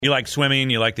You like swimming.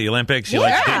 You like the Olympics. You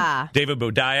like David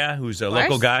Boudia, who's a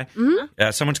local guy.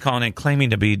 Mm-hmm. Someone's calling in claiming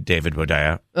to be David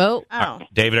Boudia. Oh.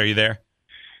 David, are you there?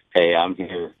 Hey, I'm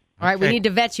here. All right, we need to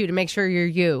vet you to make sure you're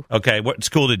you. Okay, what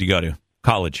school did you go to?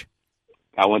 College?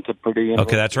 I went to Purdue University.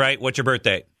 Okay, that's right. What's your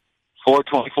birthday?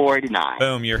 4/24/89.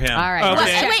 Boom, you're him. All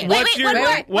right. Okay.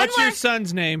 What's your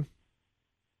son's name?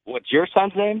 What's your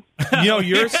son's name?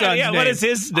 Your son's name. What is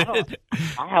his name?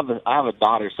 I have a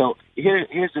daughter. So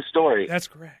here's the story. That's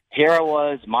correct. Here I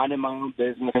was minding my own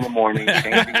business in the morning,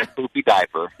 changing a poopy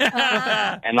diaper,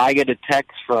 and I get a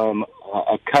text from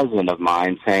a cousin of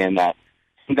mine saying that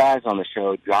some guys on the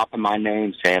show dropping my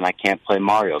name saying I can't play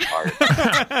Mario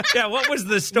Kart. Yeah, what was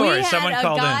the story? We Someone had a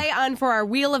called guy on for our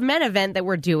Wheel of Men event that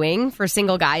we're doing for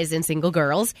single guys and single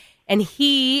girls, and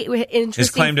he, interesting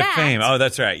his claim fact, to fame. Oh,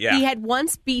 that's right. Yeah, he had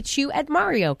once beat you at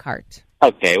Mario Kart.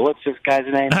 Okay, what's this guy's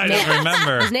name? I don't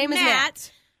remember. His name is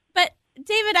Matt. But,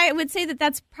 David, I would say that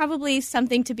that's probably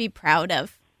something to be proud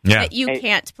of. Yeah. That you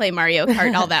can't play Mario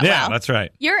Kart all that well. Yeah, that's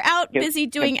right. You're out busy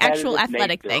doing actual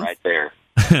athletic things. Right there.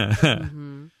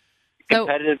 Mm-hmm.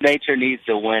 Competitive nature needs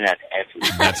to win at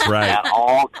every. That's right. At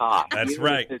all costs. That's Even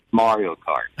right. if it's Mario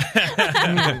Kart.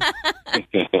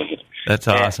 That's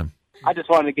awesome. I just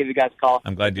wanted to give you guys a call.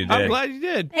 I'm glad you did. I'm glad you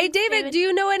did. Hey, David, do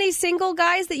you know any single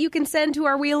guys that you can send to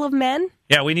our Wheel of Men?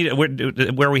 Yeah, we need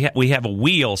where we have a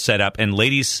wheel set up, and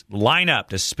ladies line up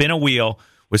to spin a wheel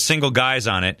with single guys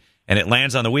on it, and it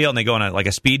lands on the wheel, and they go on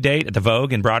a speed date at the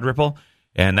Vogue in Broad Ripple,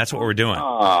 and that's what we're doing.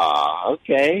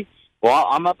 Okay. Well,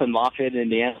 I'm up in Lafayette,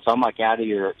 Indiana, so I'm like out of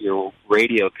your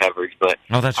radio coverage, but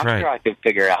that's I'm right. sure I could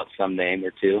figure out some name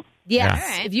or two. Yes.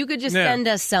 Yeah. Right. If you could just send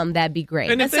us some, that'd be great.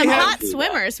 And But some hot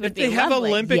swimmers would be They have lovely.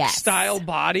 Olympic-style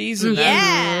bodies. And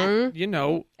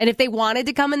Yeah. And if they wanted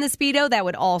to come in the Speedo, that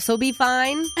would also be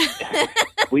fine.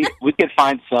 We could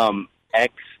find some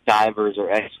ex-divers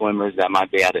or ex-swimmers that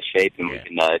might be out of shape, and we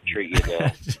can treat you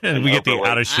to... We get the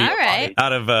out of shape, All right.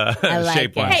 out of like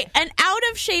shape it. one. Hey, an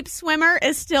out-of-shape swimmer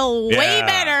is still way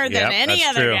better than any that's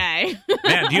other true. guy.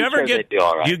 Man, do you ever sure they do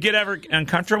all right. you get ever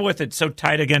uncomfortable with it so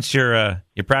tight against your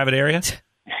private area?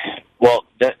 Well,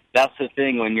 that's the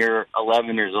thing. When you're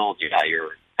 11 years old, you're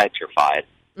petrified.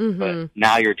 Mm-hmm. But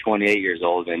now you're 28 years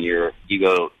old, and you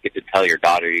get to tell your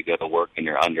daughter you go to work in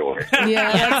your underwear.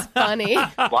 Yeah, that's funny.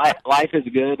 Life is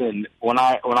good, and when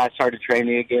I started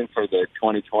training again for the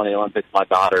 2020 Olympics, my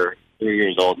daughter, 3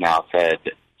 years old now,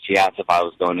 she asked if I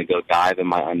was going to go dive in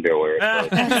my underwear. So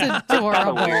That's it's kind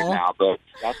of weird adorable. now, but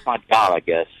that's my job, I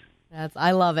guess.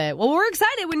 I love it. Well, we're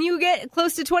excited when you get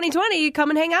close to 2020. You come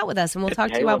and hang out with us, and we'll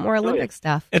talk to you about more Olympic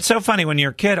stuff. It's so funny when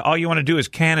you're a kid. All you want to do is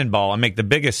cannonball and make the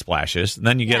biggest splashes. And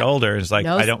then you get older, it's like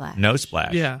no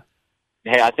splash. Yeah.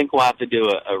 Hey, I think we'll have to do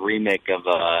a remake of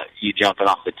you jumping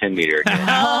off the 10-meter again.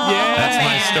 That's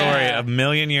my story a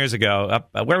million years ago.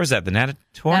 Where was that? The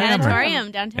Natatorium?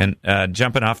 Natatorium downtown. And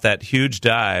jumping off that huge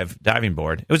diving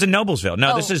board. It was in Noblesville.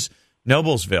 No, this is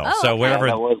Noblesville. Oh, so okay. wherever.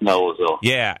 That was Noblesville.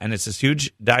 Yeah, and it's this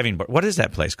huge diving board. What is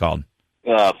that place called?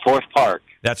 Forest Park.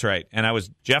 That's right. And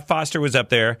Jeff Foster was up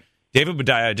there. David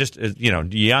Boudia, just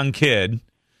young kid.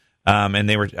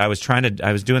 And I was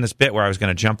doing this bit where I was going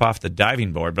to jump off the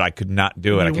diving board, but I could not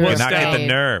do it. I could not get the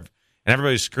nerve. And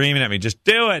everybody was screaming at me, just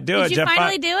do it, do it. Did you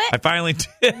finally do it? I finally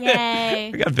did.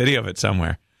 Yay. I got video of it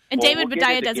somewhere. And Well, David we'll get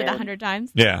Boudia it does it again. 100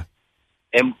 times. Yeah.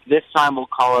 And this time we'll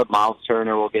call up Miles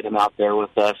Turner. We'll get him out there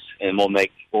with us, and we'll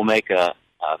make a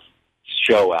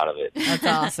show out of it. That's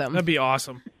awesome. That'd be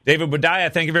awesome. David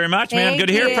Boudia, thank you very much, man. Thank Good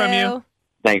to hear from you.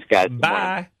 Thanks, guys.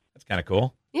 Bye. That's kind of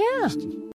cool. Yeah.